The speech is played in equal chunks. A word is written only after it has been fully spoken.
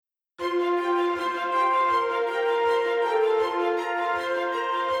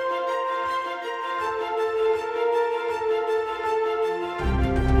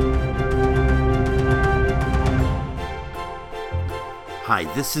Hi,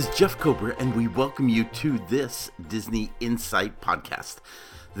 this is Jeff Kober, and we welcome you to this Disney Insight podcast.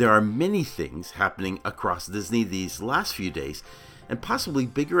 There are many things happening across Disney these last few days, and possibly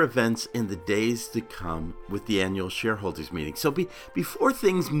bigger events in the days to come with the annual shareholders meeting. So before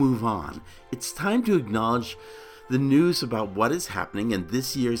things move on, it's time to acknowledge the news about what is happening in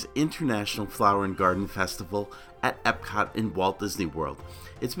this year's International Flower and Garden Festival at Epcot in Walt Disney World.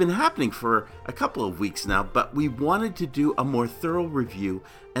 It's been happening for a couple of weeks now, but we wanted to do a more thorough review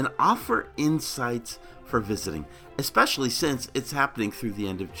and offer insights for visiting, especially since it's happening through the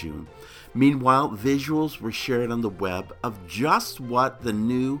end of June. Meanwhile, visuals were shared on the web of just what the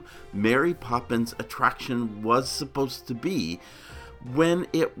new Mary Poppins attraction was supposed to be when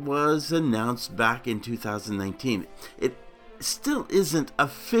it was announced back in 2019. It still isn't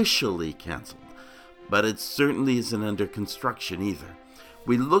officially canceled, but it certainly isn't under construction either.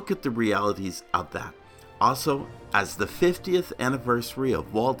 We look at the realities of that. Also, as the 50th anniversary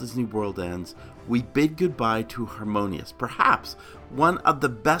of Walt Disney World ends, we bid goodbye to Harmonious, perhaps one of the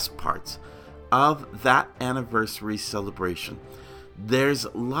best parts of that anniversary celebration. There's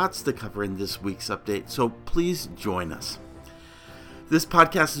lots to cover in this week's update, so please join us. This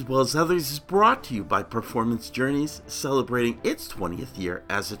podcast, as well as others, is brought to you by Performance Journeys, celebrating its 20th year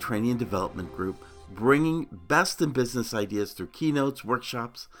as a training and development group, bringing best in business ideas through keynotes,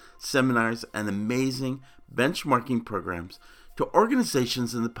 workshops, seminars, and amazing benchmarking programs to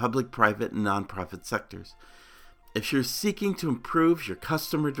organizations in the public, private, and nonprofit sectors. If you're seeking to improve your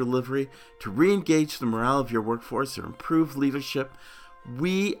customer delivery, to re-engage the morale of your workforce, or improve leadership,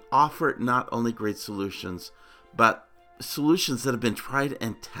 we offer not only great solutions, but solutions that have been tried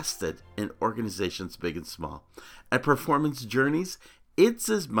and tested in organizations big and small. At Performance Journeys, it's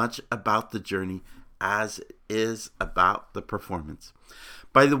as much about the journey as it is about the performance.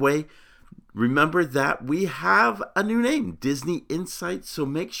 By the way, remember that we have a new name, Disney Insight, so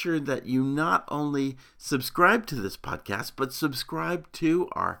make sure that you not only subscribe to this podcast, but subscribe to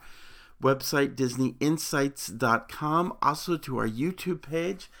our website, DisneyInsights.com, also to our YouTube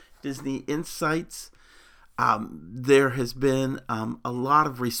page, Disney Insights. There has been a lot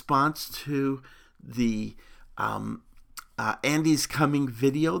of response to the Andy's Coming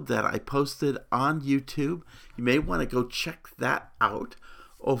video that I posted on YouTube. You may want to go check that out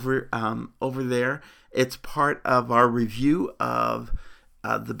over there. It's part of our review of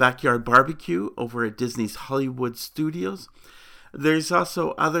the Backyard Barbecue over at Disney's Hollywood Studios. There's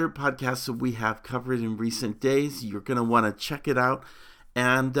also other podcasts that we have covered in recent days. You're going to want to check it out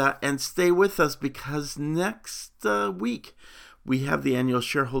and stay with us, because next week we have the annual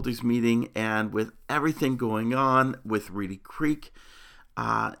shareholders meeting, and with everything going on with Reedy Creek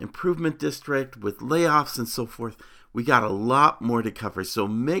Improvement District, with layoffs and so forth, we got a lot more to cover. So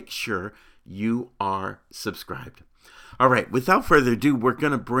make sure you are subscribed. All right, without further ado, we're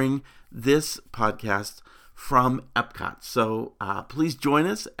going to bring this podcast from Epcot. So please join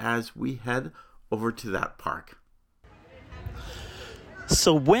us as we head over to that park.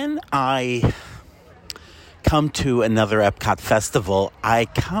 So when I come to another Epcot festival, I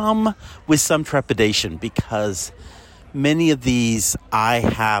come with some trepidation, because many of these I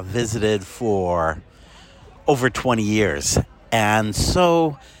have visited for over 20 years. And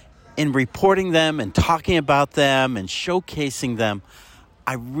so in reporting them and talking about them and showcasing them,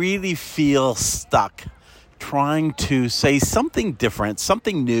 I really feel stuck trying to say something different,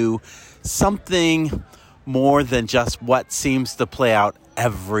 something new, something more than just what seems to play out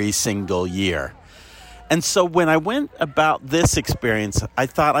every single year. And so when I went about this experience, I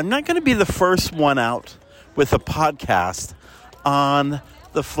thought, I'm not going to be the first one out with a podcast on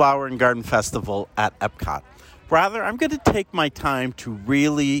the Flower and Garden Festival at Epcot. Rather, I'm going to take my time to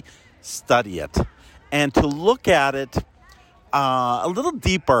really study it and to look at it a little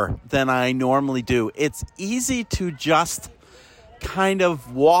deeper than I normally do. It's easy to just kind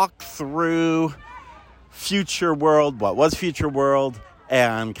of walk through Future World, what was Future World,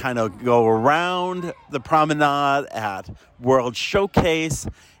 and kind of go around the promenade at World Showcase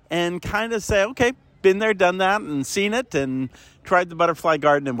and kind of say, okay, been there, done that, and seen it, and tried the Butterfly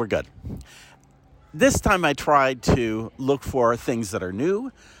Garden, and we're good. This time I tried to look for things that are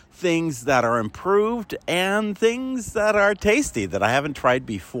new, things that are improved, and things that are tasty that I haven't tried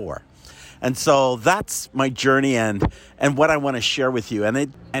before. And so that's my journey and what I want to share with you. And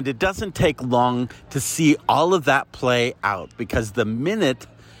it doesn't take long to see all of that play out, because the minute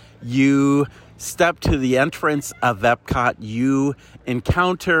you step to the entrance of Epcot, you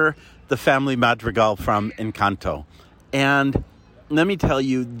encounter the family madrigal from Encanto. And let me tell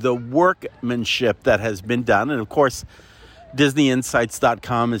you, the workmanship that has been done, and of course,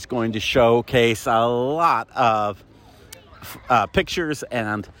 DisneyInsights.com is going to showcase a lot of pictures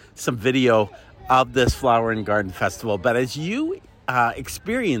and some video of this Flower and Garden Festival. But as you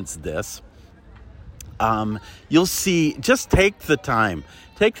experience this, you'll see, just take the time,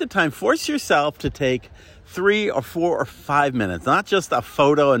 force yourself to take 3 or 4 or 5 minutes, not just a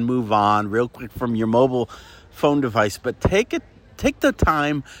photo and move on real quick from your mobile phone device, but take the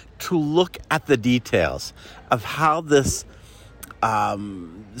time to look at the details of how this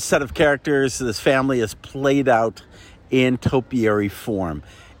set of characters, this family, is played out in topiary form.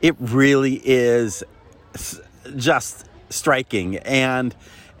 It really is just striking and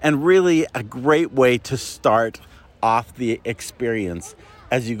really a great way to start off the experience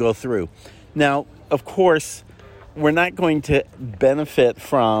as you go through. Now, of course, we're not going to benefit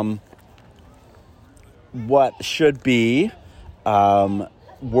from what should be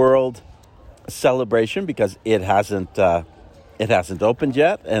World Celebration because it hasn't opened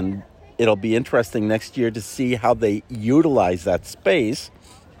yet, and it'll be interesting next year to see how they utilize that space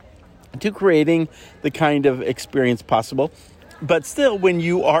to creating the kind of experience possible. But still, when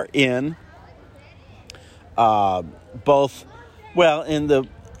you are in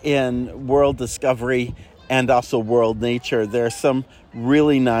in World Discovery and also World Nature, there's some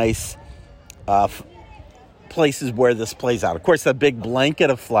really nice places where this plays out. Of course, a big blanket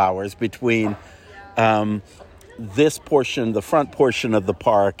of flowers between this portion, the front portion of the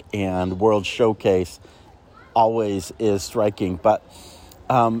park, and World Showcase always is striking. But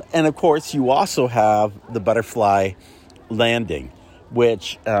and of course, you also have the butterfly landing,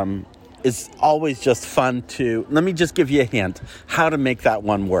 which is always just fun to... Let me just give you a hint how to make that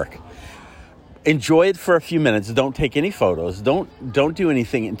one work. Enjoy it for a few minutes. Don't take any photos. Don't do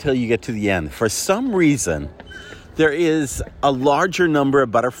anything until you get to the end. For some reason, there is a larger number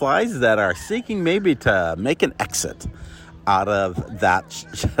of butterflies that are seeking maybe to make an exit out of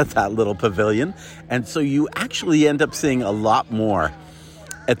that little pavilion. And so you actually end up seeing a lot more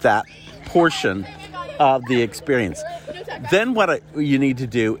at that portion of the experience. Then what you need to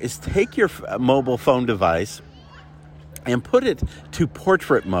do is take your mobile phone device and put it to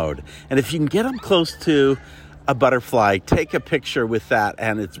portrait mode. And if you can get up close to a butterfly, take a picture with that,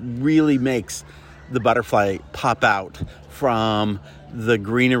 and it really makes the butterfly pop out from the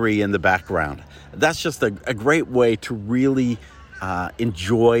greenery in the background. That's just a great way to really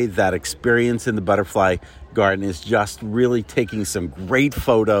enjoy that experience in the butterfly garden, is just really taking some great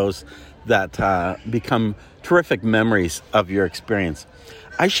photos that become terrific memories of your experience.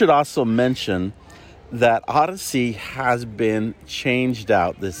 I should also mention that Odyssey has been changed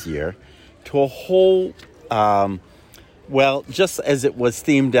out this year to a whole, just as it was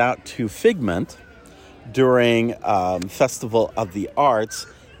themed out to Figment during Festival of the Arts,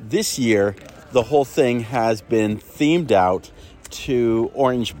 this year the whole thing has been themed out to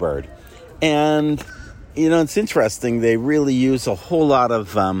Orangebird. And, it's interesting. They really use a whole lot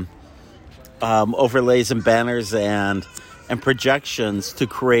of overlays and banners and projections to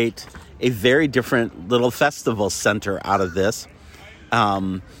create a very different little festival center out of this.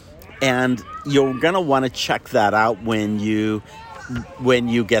 And you're going to want to check that out when you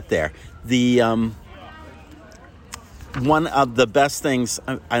get there. One of the best things,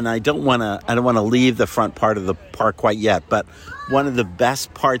 and I don't want to leave the front part of the park quite yet, but one of the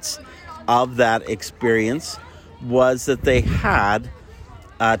best parts of that experience was that they had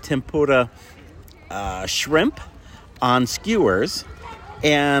tempura shrimp on skewers.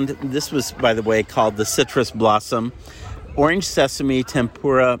 And this was, by the way, called the Citrus Blossom Orange Sesame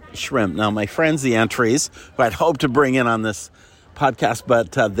Tempura Shrimp. Now, my friends, the entries, who I'd hoped to bring in on this podcast,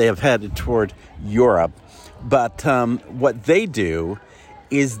 but they have headed toward Europe. But what they do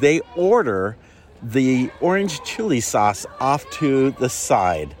is they order the orange chili sauce off to the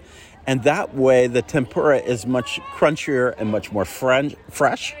side. And that way, the tempura is much crunchier and much more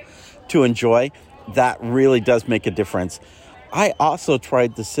fresh to enjoy. That really does make a difference. I also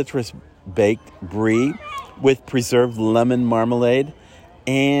tried the citrus baked brie with preserved lemon marmalade.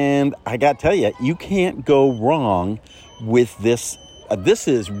 And I got to tell you, you can't go wrong with this. This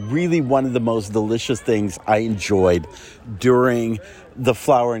is really one of the most delicious things I enjoyed during the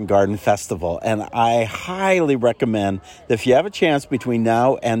Flower and Garden Festival. And I highly recommend that if you have a chance between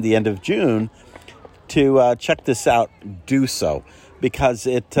now and the end of June to check this out, do so. Because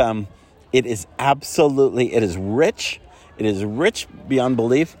it is rich. It is rich beyond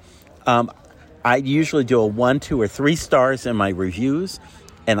belief. I usually do a 1, 2, or 3 stars in my reviews.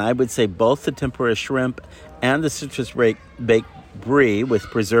 And I would say both the tempura shrimp and the citrus baked brie with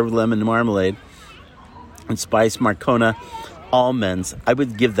preserved lemon marmalade and spiced Marcona almonds, I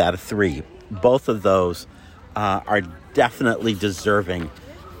would give that a 3. Both of those are definitely deserving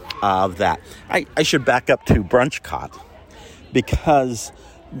of that. I should back up to Brunchcott. because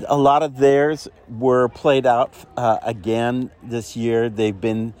a lot of theirs were played out again this year. They've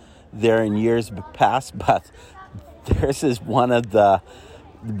been there in years past, but theirs is one of the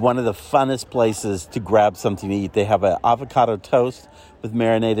funnest places to grab something to eat. They have an avocado toast with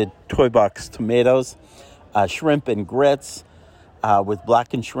marinated toy box tomatoes, shrimp and grits with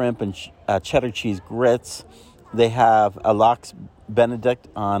blackened shrimp and cheddar cheese grits. They have a lox benedict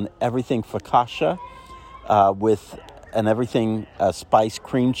on everything focaccia with and everything spiced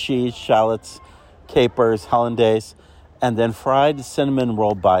cream cheese, shallots, capers, hollandaise, and then fried cinnamon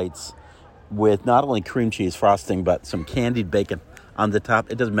roll bites with not only cream cheese frosting but some candied bacon on the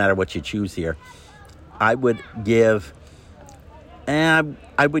top. It doesn't matter what you choose here. I would give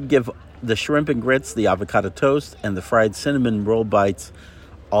the shrimp and grits, the avocado toast, and the fried cinnamon roll bites,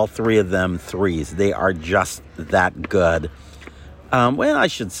 all three of them 3s. They are just that good. Well, I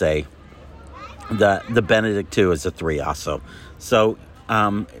should say the Benedict too is a 3 also. So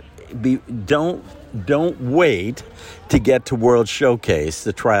don't wait to get to World Showcase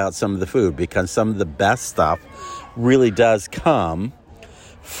to try out some of the food, because some of the best stuff really does come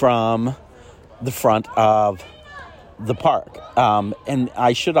from the front of the park. And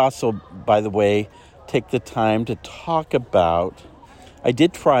I should also, by the way, take the time to talk about, I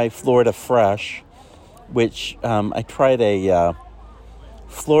did try Florida Fresh, which I tried a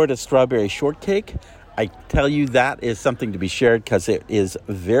Florida strawberry shortcake. I tell you, that is something to be shared because it is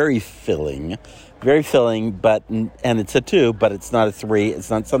very filling, but, and it's a 2, but it's not a 3. It's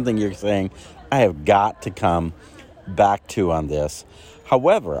not something you're saying, I have got to come back to on this.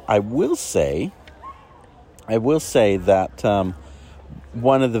 However, I will say that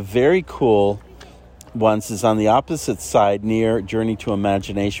one of the very cool ones is on the opposite side near Journey to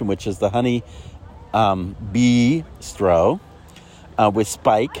Imagination, which is the Honey Bistro with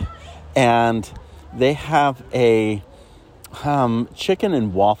Spike, and they have a chicken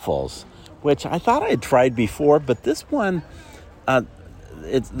and waffles, which I thought I had tried before, but this one,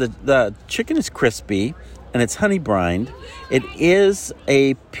 it's the chicken is crispy and it's honey brined. It is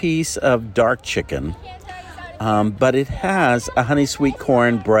a piece of dark chicken, but it has a honey sweet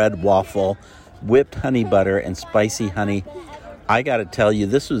corn bread waffle, whipped honey butter, and spicy honey. I got to tell you,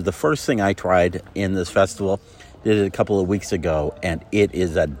 this was the first thing I tried in this festival. Did it a couple of weeks ago, and it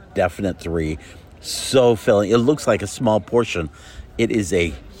is a definite 3. So filling. It looks like a small portion. It is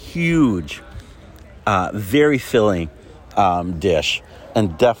a huge, very filling dish,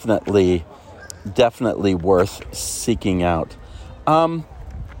 and definitely worth seeking out. I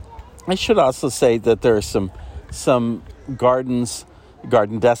should also say that there are some garden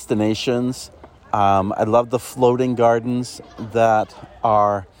destinations. I love the floating gardens that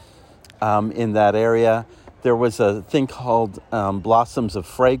are in that area. There was a thing called Blossoms of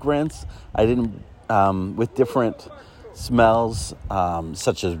Fragrance. With different smells,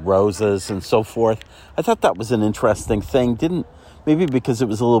 such as roses and so forth. I thought that was an interesting thing. Maybe because it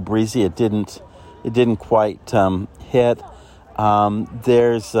was a little breezy, it didn't quite hit.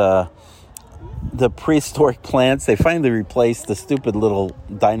 There's the prehistoric plants. They finally replaced the stupid little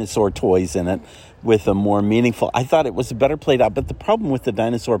dinosaur toys in it with a more meaningful. I thought it was better played out, but the problem with the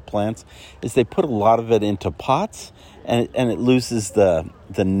dinosaur plants is they put a lot of it into pots, and it loses the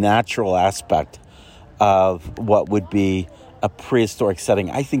natural aspect of what would be a prehistoric setting.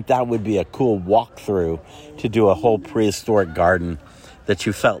 I think that would be a cool walkthrough to do a whole prehistoric garden that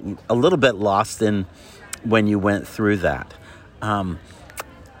you felt a little bit lost in when you went through that.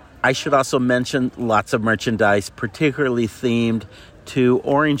 I should also mention lots of merchandise, particularly themed to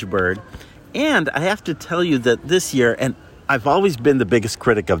Orangeburg. And I have to tell you that this year, and I've always been the biggest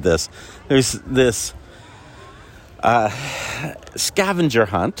critic of this, there's this scavenger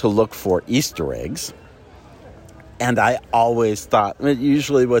hunt to look for Easter eggs. And I always thought, it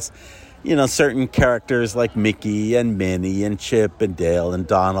usually was, certain characters like Mickey and Minnie and Chip and Dale and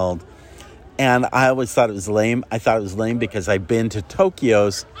Donald. And I always thought it was lame. I thought it was lame because I've been to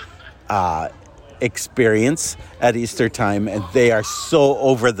Tokyo's experience at Easter time, and they are so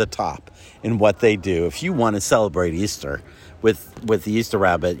over the top in what they do. If you want to celebrate Easter with the Easter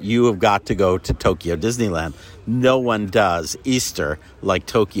rabbit, you have got to go to Tokyo Disneyland. No one does Easter like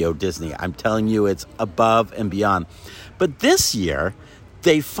Tokyo Disney. I'm telling you, it's above and beyond. But this year,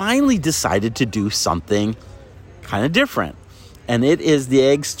 they finally decided to do something kind of different. And it is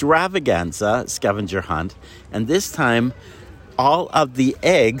the Extravaganza scavenger hunt. And this time, all of the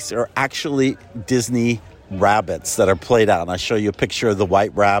eggs are actually Disney rabbits that are played out. And I'll show you a picture of the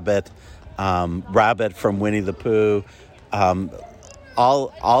white rabbit, rabbit from Winnie the Pooh.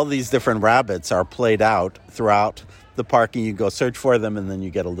 All these different rabbits are played out throughout the park, and you go search for them, and then you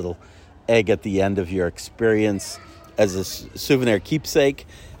get a little egg at the end of your experience as a souvenir keepsake.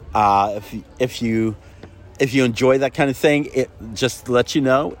 If you enjoy that kind of thing, just to let you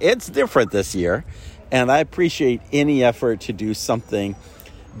know, it's different this year. And I appreciate any effort to do something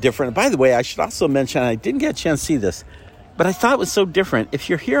different. By the way, I should also mention, I didn't get a chance to see this, but I thought it was so different. If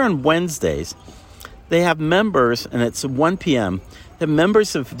you're here on Wednesdays, they have members, and it's 1 p.m., the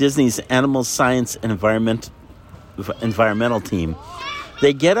members of Disney's Animal Science and Environmental team.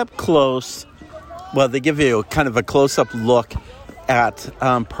 They get up close. Well, they give you kind of a close-up look at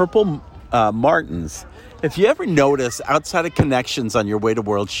purple martins. If you ever notice, outside of Connections on your way to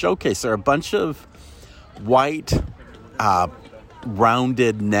World Showcase, there are a bunch of white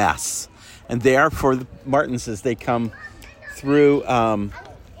rounded nests. And they are for the martins as they come through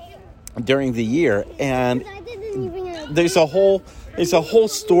during the year. And there's a whole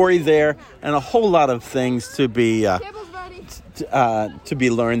story there and a whole lot of things to be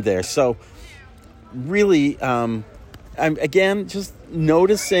learned there. So really, I'm again just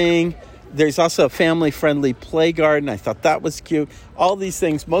noticing. There's also a family-friendly play garden. I thought that was cute. All these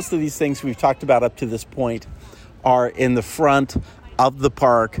things, most of these things we've talked about up to this point, are in the front of the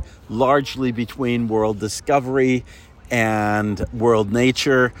park, largely between World Discovery and World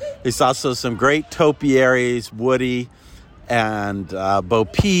Nature. There's also some great topiaries, Woody and Bo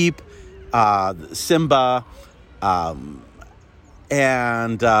Peep, Simba,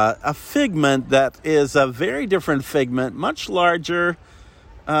 and a Figment that is a very different Figment, much larger.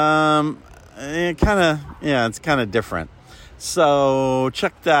 It's kind of different. So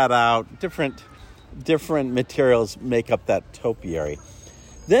check that out. Different materials make up that topiary.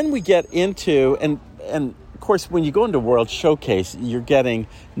 Then we get into, and of course, when you go into World Showcase, you're getting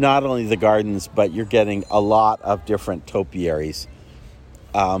not only the gardens, but you're getting a lot of different topiaries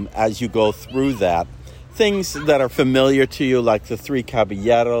as you go through that. Things that are familiar to you, like the Three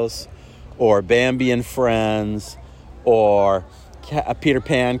Caballeros, or Bambi and Friends, or Peter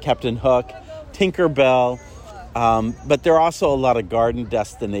Pan, Captain Hook, Tinkerbell. But there are also a lot of garden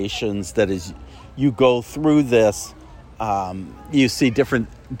destinations that as you go through this, you see different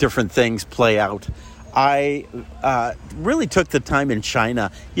things play out. I really took the time in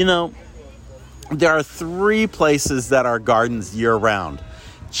China. You know, there are 3 places that are gardens year-round.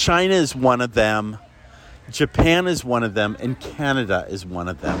 China is one of them, Japan is one of them, and Canada is one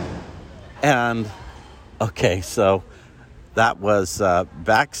of them. And, okay, so that was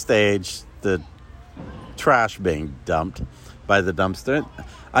backstage, the trash being dumped by the dumpster.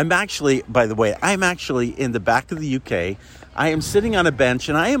 I'm actually in the back of the UK. I am sitting on a bench,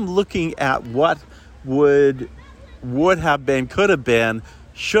 and I am looking at what would have been, could have been,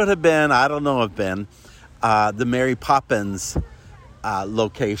 should have been, I don't know, have been, the Mary Poppins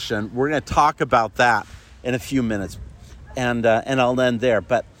location. We're going to talk about that in a few minutes, and I'll end there.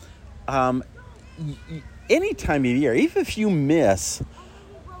 But any time of year, even if you miss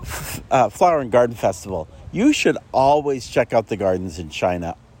Flower and Garden Festival, you should always check out the gardens in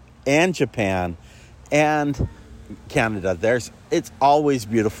China and Japan and Canada. It's always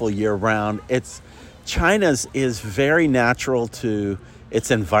beautiful year round. China's is very natural to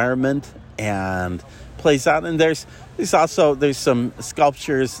its environment and plays out. And there's some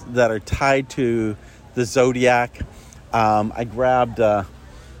sculptures that are tied to the zodiac. I grabbed some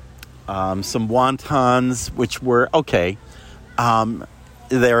wontons, which were okay.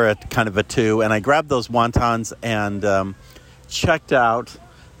 They're at kind of a 2, and I grabbed those wontons and checked out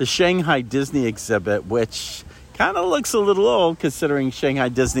the Shanghai Disney exhibit, which kind of looks a little old considering Shanghai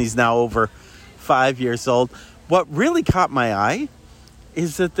Disney's now over 5 years old. What really caught my eye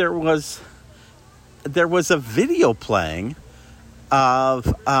is that there was a video playing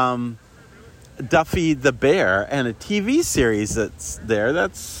of Duffy the Bear and a TV series that's there.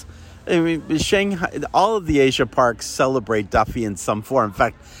 Shanghai, all of the Asia parks celebrate Duffy in some form. In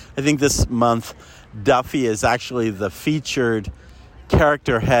fact, I think this month Duffy is actually the featured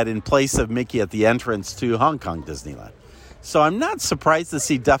character head in place of Mickey at the entrance to Hong Kong Disneyland. So I'm not surprised to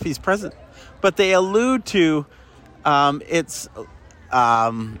see Duffy's present, but they allude to its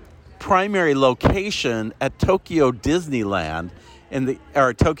primary location at Tokyo Disneyland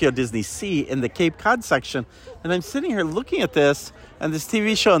or Tokyo Disney Sea in the Cape Cod section. And I'm sitting here looking at this and this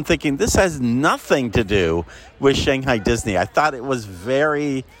TV show and thinking, this has nothing to do with Shanghai Disney. I thought it was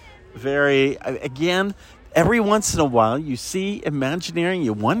very, very, again, every once in a while you see Imagineering,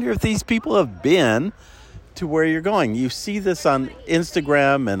 you wonder if these people have been to where you're going. You see this on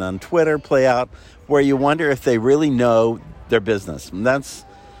Instagram and on Twitter play out where you wonder if they really know their business. And that's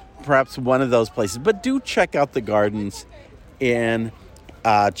perhaps one of those places. But do check out the gardens in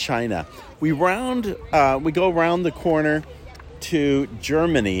China. We go around the corner to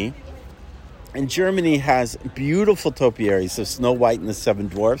Germany, And Germany has beautiful topiaries of Snow White and the Seven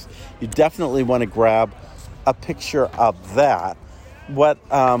Dwarfs. You definitely want to grab a picture of that. What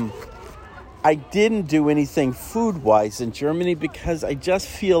I didn't do anything food-wise in Germany because I just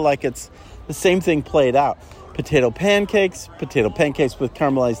feel like it's the same thing played out. Potato pancakes with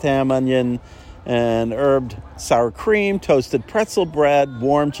caramelized ham, onion, and herbed sour cream, toasted pretzel bread,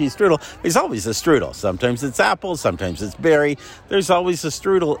 warm cheese strudel. There's always a strudel. Sometimes it's apple, sometimes it's berry. There's always a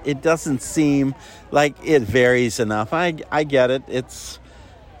strudel. It doesn't seem like it varies enough. I get it.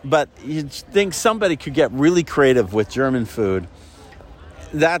 But you'd think somebody could get really creative with German food.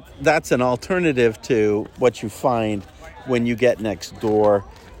 That's an alternative to what you find when you get next door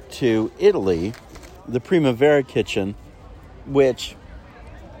to Italy, the Primavera Kitchen, which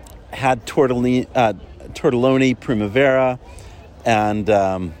had tortellini primavera and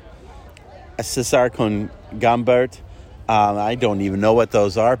a Cesar con gambert. I don't even know what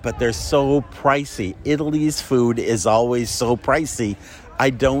those are, but they're so pricey. Italy's food is always so pricey. I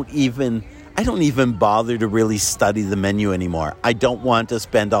don't even bother to really study the menu anymore. I don't want to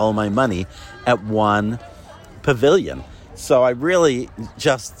spend all my money at one pavilion. So I really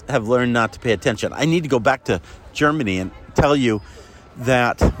just have learned not to pay attention. I need to go back to Germany and tell you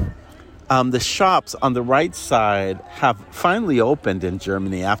that the shops on the right side have finally opened in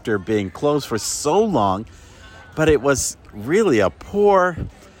Germany after being closed for so long, but it was really a poor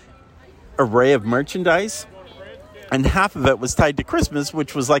array of merchandise, and half of it was tied to Christmas,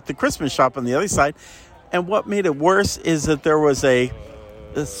 which was like the Christmas shop on the other side. And what made it worse is that there was a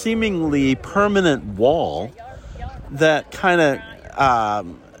seemingly permanent wall that kind of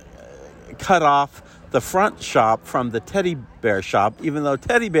cut off the front shop from the teddy bear shop, even though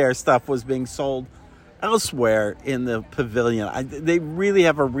teddy bear stuff was being sold elsewhere in the pavilion. They really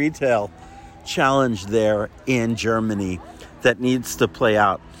have a retail challenge there in Germany that needs to play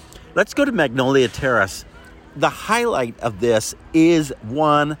out. Let's go to Magnolia Terrace. The highlight of this is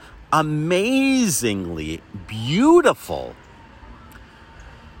one amazingly beautiful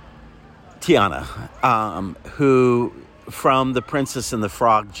Tiana, who from The Princess and the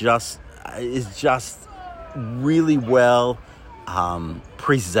Frog is just really well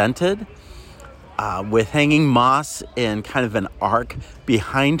presented, with hanging moss and kind of an arc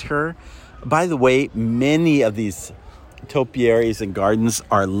behind her. By the way, many of these topiaries and gardens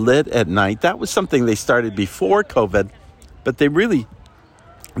are lit at night. That was something they started before COVID, but they really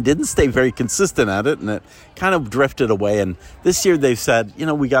didn't stay very consistent at it, and it kind of drifted away. And this year they've said,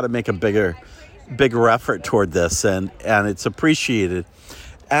 we got to make a bigger effort toward this, and it's appreciated.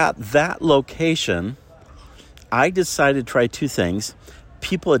 At that location, I decided to try two things.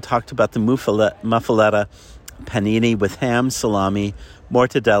 People had talked about the muffaletta panini with ham, salami,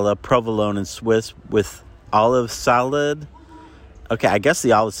 mortadella, provolone, and Swiss with olive salad. Okay, I guess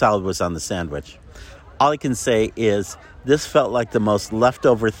the olive salad was on the sandwich. All I can say is this felt like the most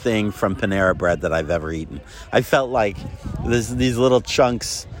leftover thing from Panera Bread that I've ever eaten. I felt like these little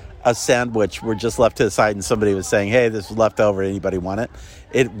chunks of sandwich were just left to the side and somebody was saying, hey, this was left over. Anybody want it?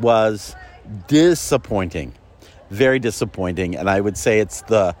 It was disappointing. Very disappointing. And I would say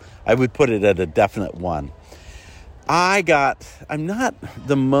I would put it at a definite 1. I'm not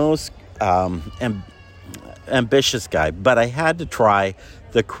the most ambitious guy, but I had to try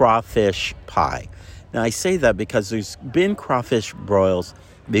the crawfish pie. Now, I say that because there's been crawfish broils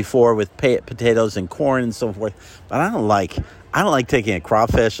before with potatoes and corn and so forth, but I don't like taking a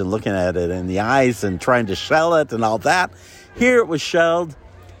crawfish and looking at it in the eyes and trying to shell it and all that. Here it was shelled.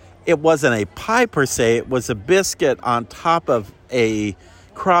 It wasn't a pie per se. It was a biscuit on top of a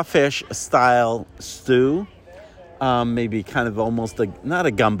crawfish-style stew, maybe kind of almost not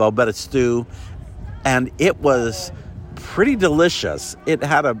a gumbo, but a stew, and it was pretty delicious. It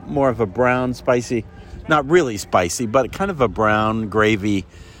had more of a brown, spicy, not really spicy, but kind of a brown gravy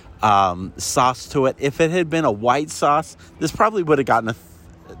sauce to it. If it had been a white sauce, this probably would have gotten a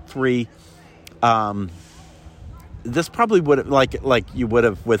 3. This probably would have, like you would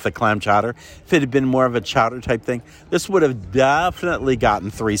have with a clam chowder. If it had been more of a chowder type thing, this would have definitely gotten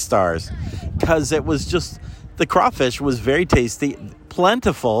 3 stars, because it was just, the crawfish was very tasty,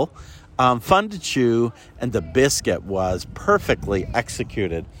 plentiful, fun to chew, and the biscuit was perfectly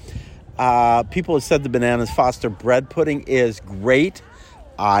executed. People have said the Bananas Foster bread pudding is great.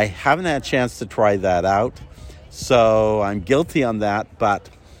 I haven't had a chance to try that out, so I'm guilty on that, but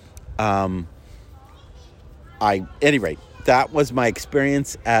any rate, that was my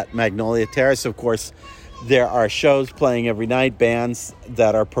experience at Magnolia Terrace. Of course, there are shows playing every night, bands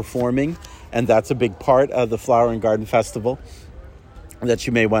that are performing, and that's a big part of the Flower and Garden Festival that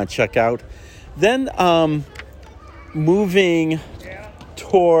you may want to check out. Then moving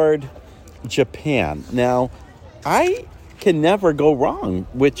toward Japan. Now, I can never go wrong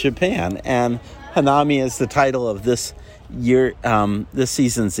with Japan, and Hanami is the title of this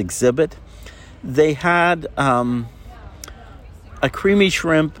season's exhibit. They had a creamy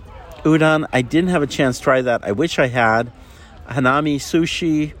shrimp udon. I didn't have a chance to try that. I wish I had. Hanami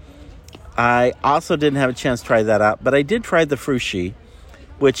sushi. I also didn't have a chance to try that out, but I did try the frushi,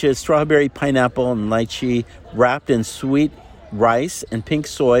 which is strawberry, pineapple, and lychee wrapped in sweet rice and pink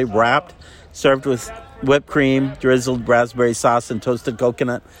soy, served with whipped cream, drizzled raspberry sauce, and toasted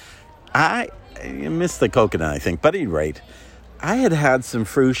coconut. I missed the coconut, I think, but at any rate, I had some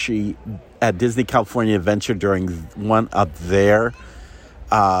frushi at Disney California Adventure during one of their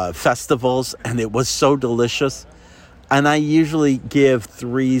festivals, and it was so delicious. And I usually give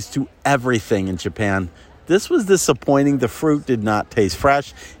 3s to everything in Japan. This was disappointing. The fruit did not taste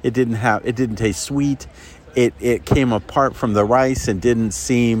fresh. It didn't taste sweet. It came apart from the rice and didn't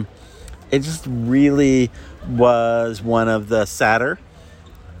seem. It just really was one of the sadder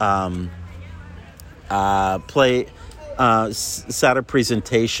sadder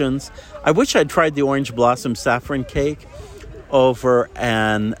presentations. I wish I'd tried the orange blossom saffron cake over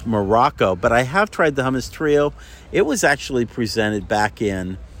in Morocco, but I have tried the hummus trio. It was actually presented back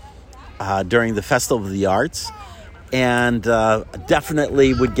in during the Festival of the Arts, and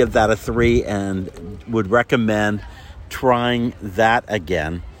definitely would give that a 3 and would recommend trying that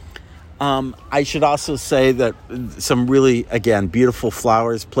again. I should also say that some really, again, beautiful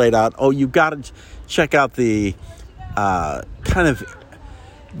flowers played out. Oh, you've got to check out the there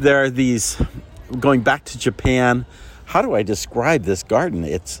are these, going back to Japan, how do I describe this garden?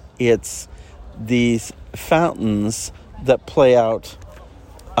 It's these fountains that play out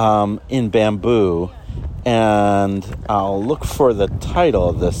in bamboo, and I'll look for the title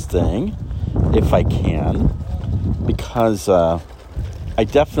of this thing if I can, because I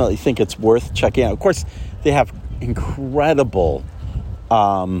definitely think it's worth checking out. Of course, they have incredible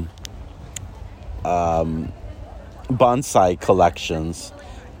bonsai collections.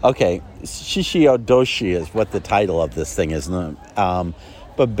 Okay, Shishio Doshi is what the title of this thing is.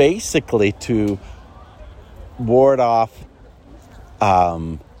 But basically, to ward off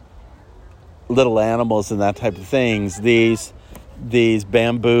little animals and that type of things, these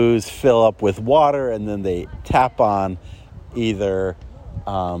bamboos fill up with water, and then they tap on either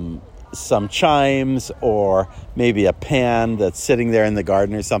some chimes or maybe a pan that's sitting there in the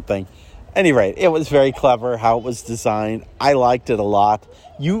garden or something. At any rate, it was very clever how it was designed. I liked it a lot.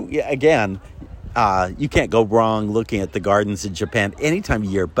 You can't go wrong looking at the gardens in Japan any time of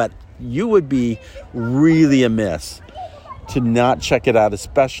year, but you would be really amiss to not check it out,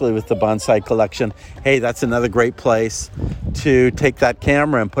 especially with the bonsai collection. Hey, that's another great place to take that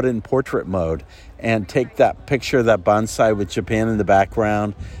camera and put it in portrait mode and take that picture of that bonsai with Japan in the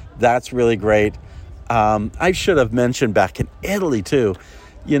background. That's really great. I should have mentioned back in Italy too,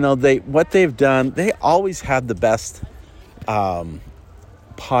 what they've done, they always had the best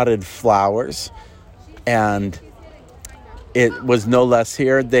potted flowers, and it was no less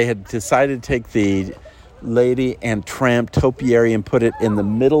here. They had decided to take the Lady and Tramp topiary and put it in the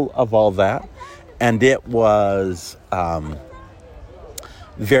middle of all that, and it was it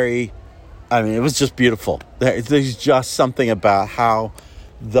was just beautiful. There's just something about how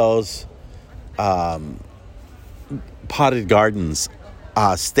those potted gardens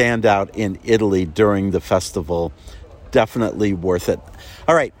stand out in Italy during the festival. Definitely worth it.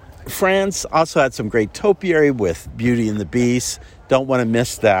 All right, France also had some great topiary with Beauty and the Beast. Don't want to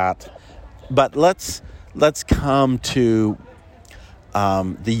miss that. But let's come to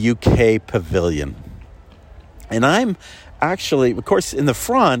the UK pavilion. And I'm actually, of course, in the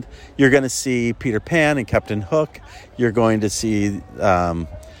front, you're going to see Peter Pan and Captain Hook. You're going to see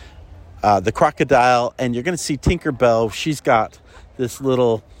the crocodile, and you're going to see Tinkerbell. She's got this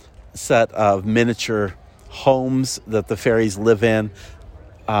little set of miniature homes that the fairies live in.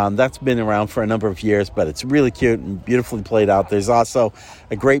 That's been around for a number of years, but it's really cute and beautifully played out. There's also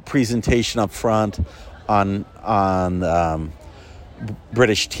a great presentation up front on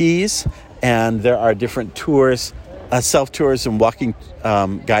British teas, and there are different tours, self-tours and walking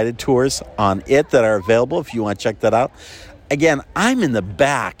guided tours on it that are available if you want to check that out. Again, I'm in the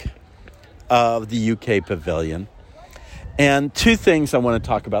back of the UK pavilion, and two things I want to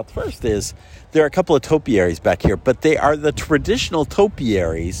talk about. The first is there are a couple of topiaries back here, but they are the traditional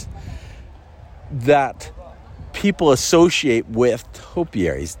topiaries that people associate with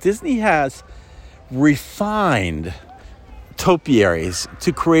topiaries. Disney has refined topiaries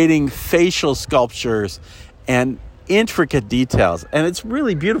to creating facial sculptures and intricate details, and it's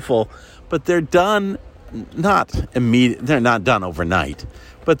really beautiful, but they're done not immediate. They're not done overnight,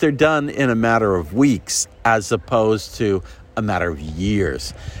 but they're done in a matter of weeks as opposed to a matter of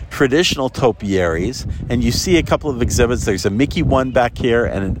years. Traditional topiaries, and you see a couple of exhibits. There's a Mickey one back here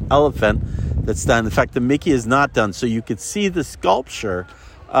and an elephant that's done. In fact, the Mickey is not done, so you could see the sculpture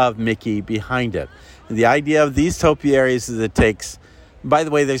of Mickey behind it. And the idea of these topiaries is it takes, by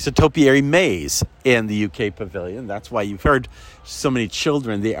the way, there's a topiary maze in the UK pavilion. That's why you've heard so many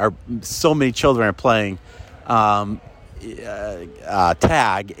children are playing tag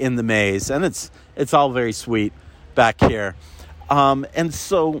in the maze, and it's all very sweet back here. And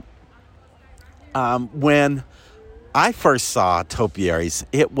so when I first saw topiaries,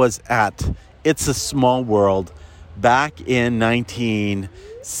 it was at It's a Small World back in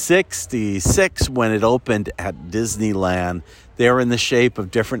 1966 when it opened at Disneyland. They were in the shape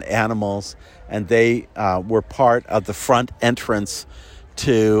of different animals, and they were part of the front entrance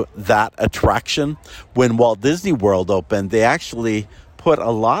to that attraction. When Walt Disney World opened, they actually put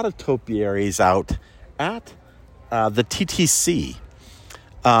a lot of topiaries out at the TTC,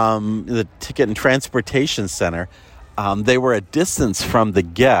 the Ticket and Transportation Center. They were a distance from the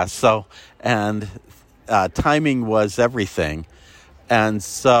guests, and timing was everything. And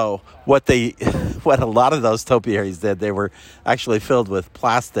so what a lot of those topiaries did, they were actually filled with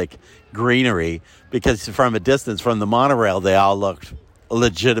plastic greenery because from a distance, from the monorail, they all looked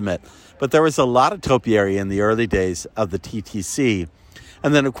legitimate. But there was a lot of topiary in the early days of the TTC.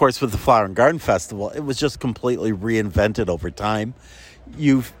 And then, of course, with the Flower and Garden Festival, it was just completely reinvented over time.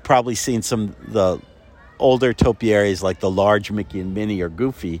 You've probably seen some of the older topiaries like the large Mickey and Minnie or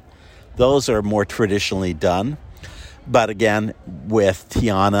Goofy. Those are more traditionally done. But again, with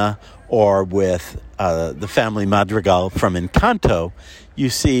Tiana or with the Family Madrigal from Encanto, you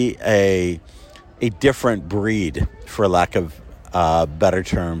see a different breed, for lack of better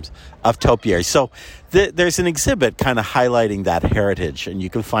terms, of topiaries. So there's an exhibit kind of highlighting that heritage, and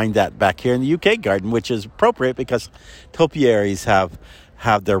you can find that back here in the UK garden, which is appropriate because topiaries have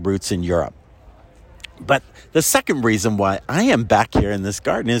their roots in Europe. But the second reason why I am back here in this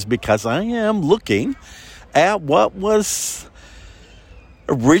garden is because I am looking at what was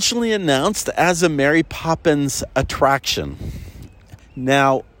originally announced as a Mary Poppins attraction.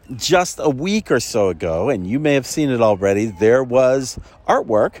 Now, just a week or so ago, and you may have seen it already, there was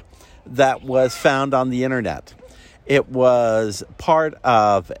artwork that was found on the internet. It was part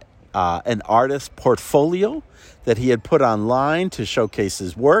of an artist's portfolio that he had put online to showcase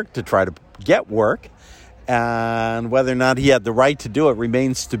his work, to try to get work. And whether or not he had the right to do it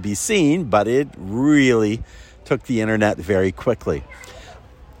remains to be seen, but it really took the internet very quickly.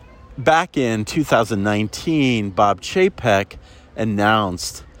 Back in 2019, Bob Chapek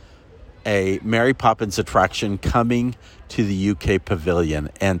announced a Mary Poppins attraction coming to the UK Pavilion,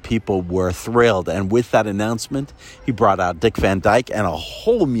 and people were thrilled. And with that announcement, he brought out Dick Van Dyke and a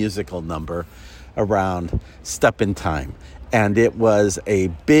whole musical number around Step in Time. And it was a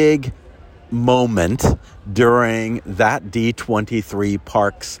big moment during that D23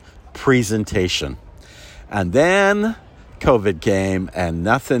 Parks presentation. And then COVID came and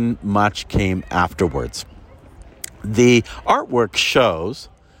nothing much came afterwards. The artwork shows,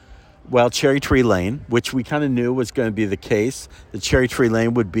 well, Cherry Tree Lane, which we kind of knew was going to be the case. The Cherry Tree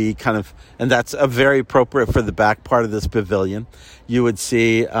Lane would be kind of, and that's very appropriate for the back part of this pavilion. You would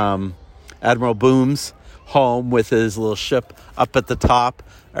see Admiral Boom's home with his little ship up at the top,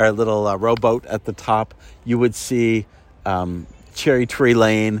 or a little rowboat at the top. You would see Cherry Tree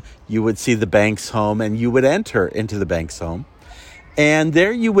Lane. You would see the Banks home, and you would enter into the Banks home. And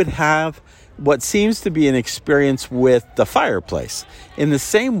there you would have what seems to be an experience with the fireplace, in the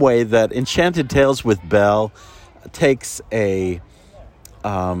same way that Enchanted Tales with Belle takes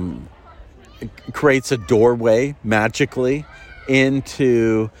creates a doorway magically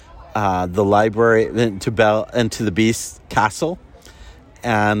into the library, into Belle, into the Beast's castle,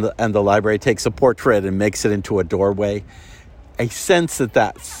 and the library takes a portrait and makes it into a doorway. I sense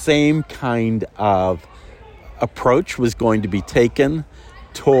that same kind of approach was going to be taken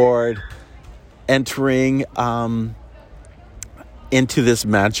toward entering into this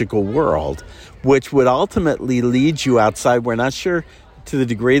magical world, which would ultimately lead you outside. We're not sure to the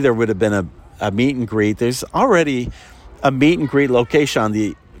degree there would have been a meet and greet. There's already a meet and greet location on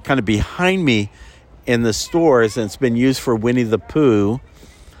the kind of behind me in the stores, and it's been used for Winnie the Pooh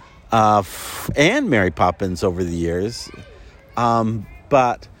and Mary Poppins over the years,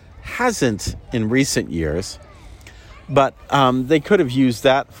 but hasn't in recent years. But they could have used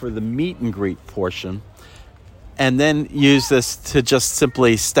that for the meet and greet portion, and then use this to just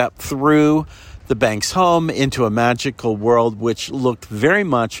simply step through the Banks home into a magical world which looked very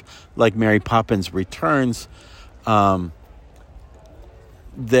much like Mary Poppins Returns. There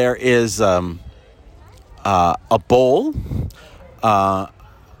is a bowl, a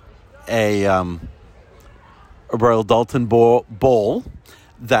Royal Dalton bowl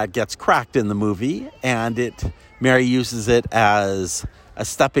that gets cracked in the movie, and Mary uses it as a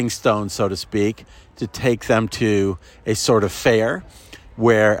stepping stone, so to speak, to take them to a sort of fair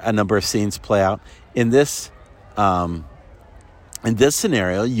where a number of scenes play out. In this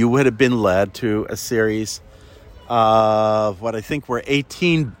scenario, you would have been led to a series of what I think were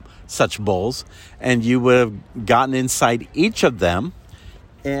 18 such bowls, and you would have gotten inside each of them,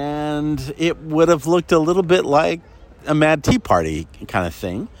 and it would have looked a little bit like a Mad Tea Party kind of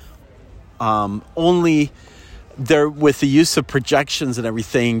thing. Only there, with the use of projections and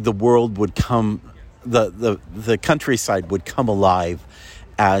everything, the world would come, the countryside would come alive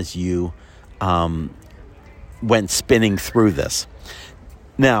as you went spinning through this.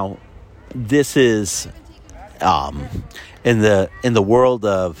 Now, this is in the world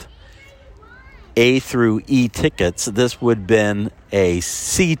of A through E tickets. This would have been a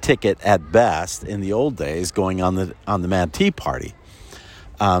C ticket at best in the old days, going on the Mad Tea Party.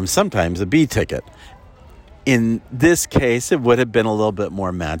 Sometimes a B ticket. In this case, it would have been a little bit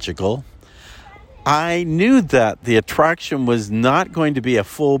more magical. I knew that the attraction was not going to be a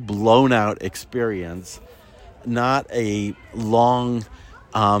full blown out experience, not a long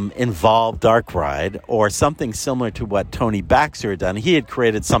involved dark ride, or something similar to what Tony Baxter had done. He had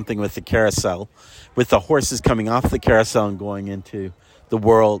created something with the carousel, with the horses coming off the carousel and going into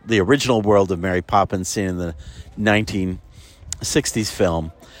the original world of Mary Poppins, seen in the 1960s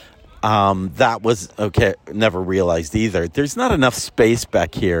film. That was okay. Never realized either. There's not enough space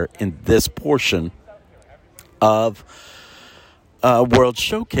back here in this portion of World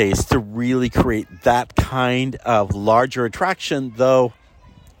Showcase to really create that kind of larger attraction, though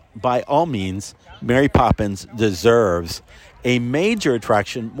by all means, Mary Poppins deserves a major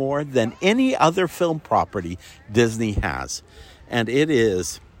attraction more than any other film property Disney has. And it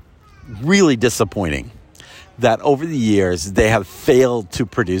is really disappointing that over the years they have failed to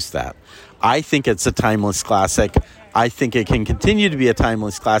produce that. I think it's a timeless classic. I think it can continue to be a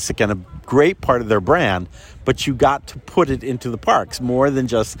timeless classic and a great part of their brand, but you got to put it into the parks more than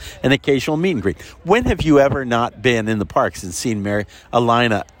just an occasional meet and greet. When have you ever not been in the parks and seen a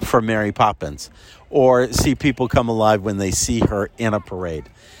line for Mary Poppins, or see people come alive when they see her in a parade?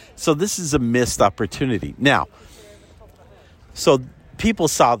 So this is a missed opportunity. Now, so people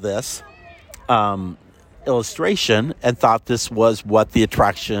saw this illustration and thought this was what the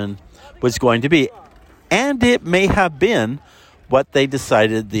attraction was going to be. And it may have been what they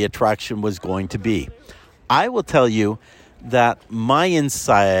decided the attraction was going to be. I will tell you that my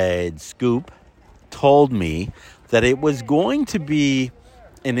inside scoop told me that it was going to be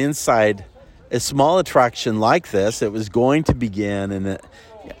a small attraction like this. It was going to begin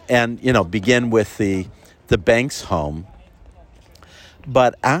begin with the Banks home.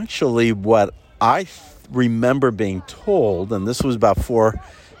 But actually what I remember being told, and this was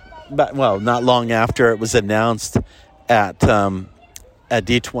not long after it was announced at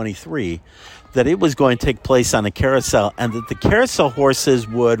D23, that it was going to take place on a carousel, and that the carousel horses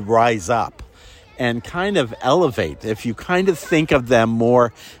would rise up and kind of elevate. If you kind of think of them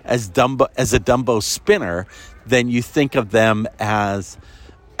more as a Dumbo spinner, then you think of them as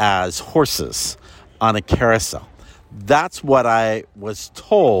horses on a carousel. That's what I was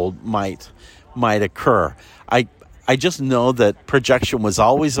told might occur. I just know that projection was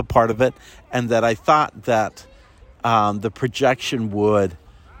always a part of it, and that I thought that the projection would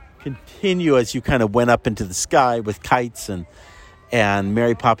continue as you kind of went up into the sky with kites and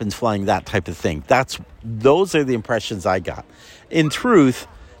Mary Poppins flying, that type of thing. Those are the impressions I got. In truth,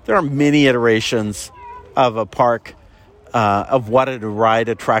 there are many iterations of a park, of what a ride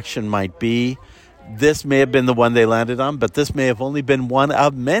attraction might be. This may have been the one they landed on, but this may have only been one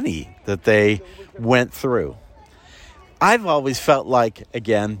of many that they went through. I've always felt like,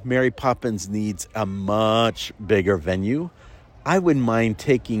 again, Mary Poppins needs a much bigger venue. I wouldn't mind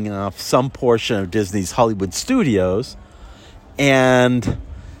taking off some portion of Disney's Hollywood Studios and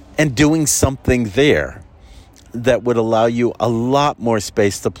doing something there that would allow you a lot more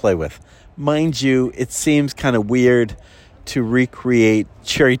space to play with. Mind you, it seems kind of weird to recreate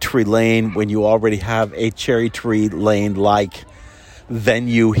Cherry Tree Lane when you already have a Cherry Tree Lane-like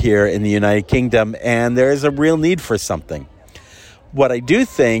venue here in the United Kingdom, and there is a real need for something. What I do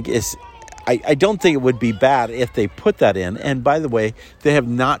think is, I don't think it would be bad if they put that in. And by the way, they have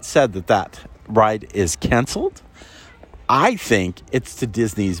not said that ride is canceled. I think it's to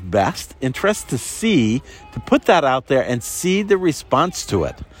Disney's best interest to put that out there and see the response to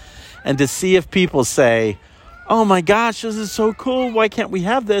it. And to see if people say, oh my gosh, this is so cool, why can't we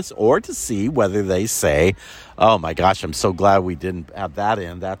have this? Or to see whether they say, oh my gosh, I'm so glad we didn't add that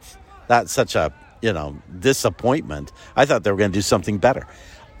in. That's such a, disappointment. I thought they were going to do something better.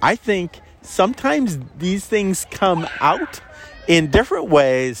 I think sometimes these things come out in different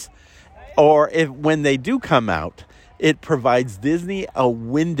ways, or when they do come out, it provides Disney a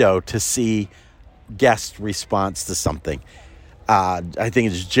window to see guest response to something. I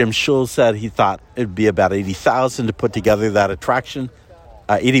think it's Jim Schultz said he thought it'd be about $80,000 to put together that attraction.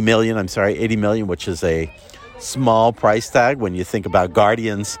 80 million, which is a small price tag when you think about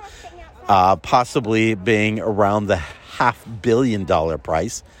Guardians possibly being around the $500 million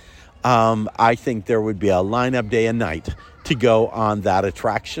price. I think there would be a lineup day and night to go on that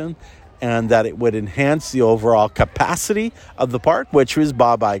attraction, and that it would enhance the overall capacity of the park, which was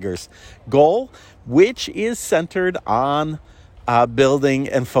Bob Iger's goal, which is centered on building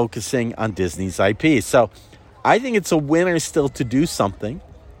and focusing on Disney's IP. So I think it's a winner still to do something.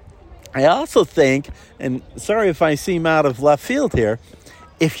 I also think, and sorry if I seem out of left field here,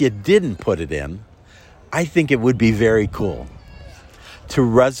 if you didn't put it in, I think it would be very cool to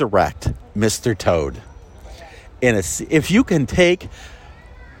resurrect Mr. Toad. If you can take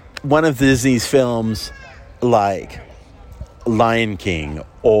one of Disney's films like Lion King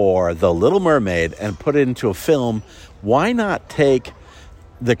or The Little Mermaid and put it into a film, why not take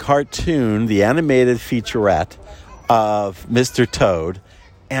the cartoon, the animated featurette of Mr. Toad,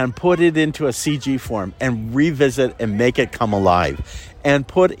 and put it into a CG form and revisit and make it come alive, and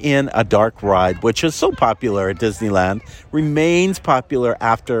put in a dark ride, which is so popular at Disneyland, remains popular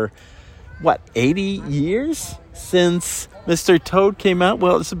after, 80 years since Mr. Toad came out?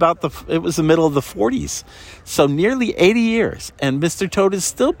 Well, it was the middle of the 40s. So nearly 80 years. And Mr. Toad is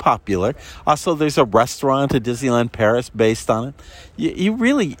still popular. Also, there's a restaurant at Disneyland Paris based on it. You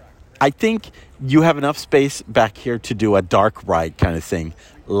really, I think you have enough space back here to do a dark ride kind of thing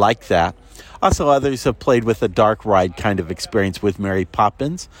like that. Also, others have played with a dark ride kind of experience with Mary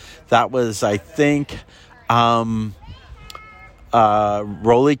Poppins. That was, I think,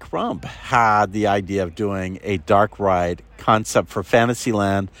 Rolly Crump had the idea of doing a dark ride concept for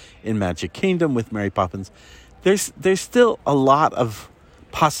Fantasyland in Magic Kingdom with Mary Poppins. There's still a lot of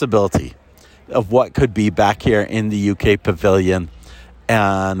possibility of what could be back here in the UK Pavilion.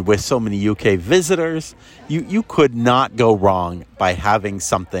 And with so many UK visitors, you could not go wrong by having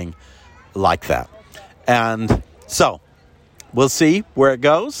something like that. And so we'll see where it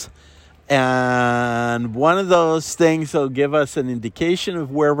goes. And one of those things that will give us an indication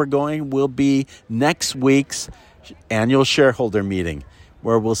of where we're going will be next week's annual shareholder meeting,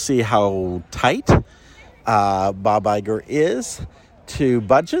 where we'll see how tight Bob Iger is to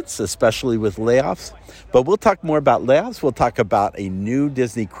budgets, especially with layoffs. But we'll talk more about layoffs. We'll talk about a new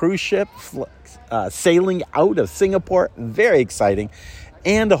Disney cruise ship sailing out of Singapore. Very exciting.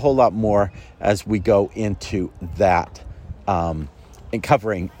 And a whole lot more as we go into that and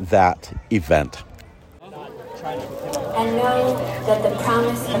covering that event. And know that the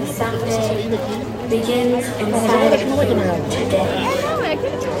promise of someday begins inside of you today.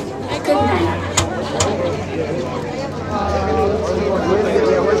 Good night.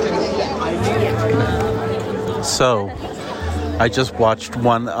 So, I just watched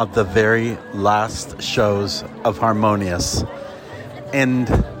one of the very last shows of Harmonious. And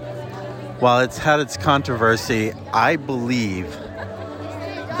while it's had its controversy, I believe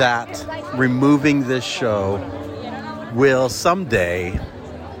that removing this show will someday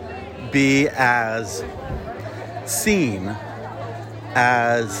be as seen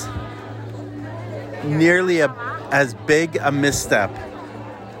as nearly as big a misstep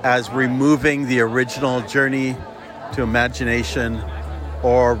as removing the original Journey to Imagination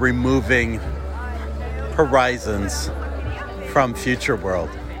or removing Horizons from Future World.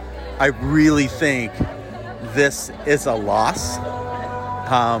 I really think this is a loss.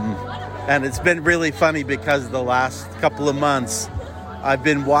 And it's been really funny because the last couple of months I've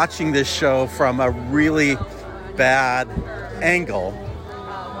been watching this show from a really bad angle.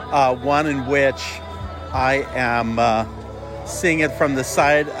 One in which I am seeing it from the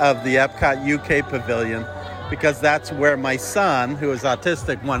side of the Epcot UK Pavilion, because that's where my son, who is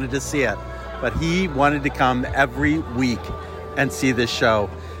autistic, wanted to see it. But he wanted to come every week and see this show.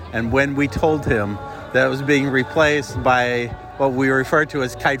 And when we told him that it was being replaced by what we refer to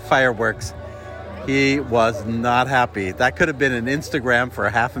as kite fireworks, he was not happy. That could have been an Instagram for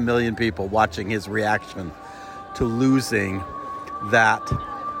 500,000 people watching his reaction to losing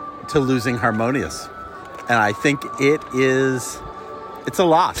Harmonious. And I think it's a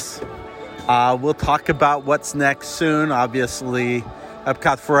loss. We'll talk about what's next soon. Obviously,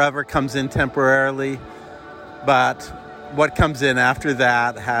 Epcot Forever comes in temporarily, but what comes in after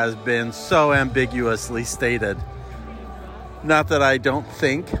that has been so ambiguously stated. Not that I don't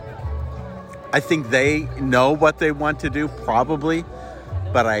think. I think they know what they want to do, probably,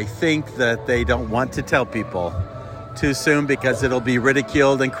 but I think that they don't want to tell people too soon because it'll be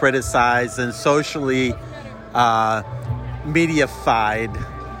ridiculed and criticized and socially mediafied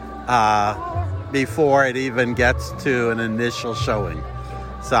before it even gets to an initial showing.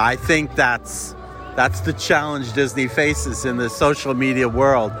 So I think that's the challenge Disney faces in the social media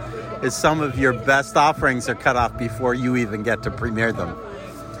world, is some of your best offerings are cut off before you even get to premiere them.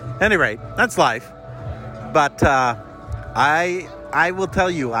 At any rate, that's life. But I will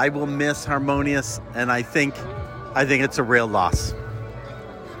tell you, I will miss Harmonious, and I think it's a real loss.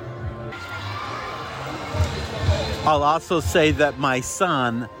 I'll also say that my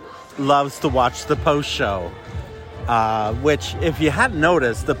son loves to watch the post show, which, if you hadn't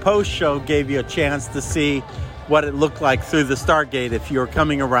noticed, the post show gave you a chance to see what it looked like through the Stargate if you were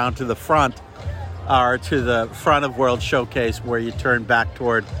coming around to the front or to the front of World Showcase where you turn back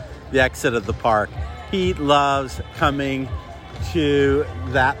toward the exit of the park. He loves coming to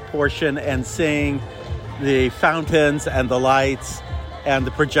that portion and seeing the fountains and the lights and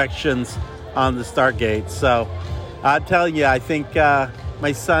the projections on the Stargate. So I'll tell you, I think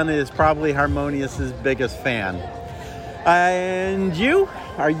my son is probably Harmonious's biggest fan. And you?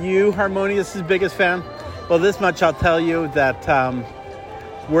 Are you Harmonious's biggest fan? Well, this much I'll tell you, that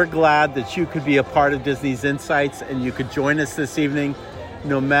we're glad that you could be a part of Disney's Insights and you could join us this evening,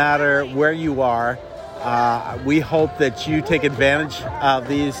 no matter where you are. We hope that you take advantage of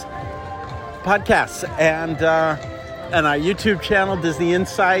these podcasts and our YouTube channel, Disney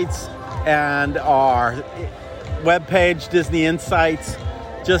Insights, and our webpage, Disney Insights.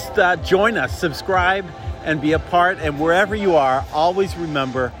 Just join us, subscribe, and be a part. And wherever you are, always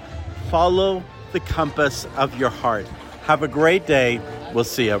remember, follow the compass of your heart. Have a great day. We'll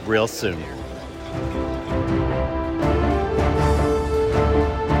see you real soon.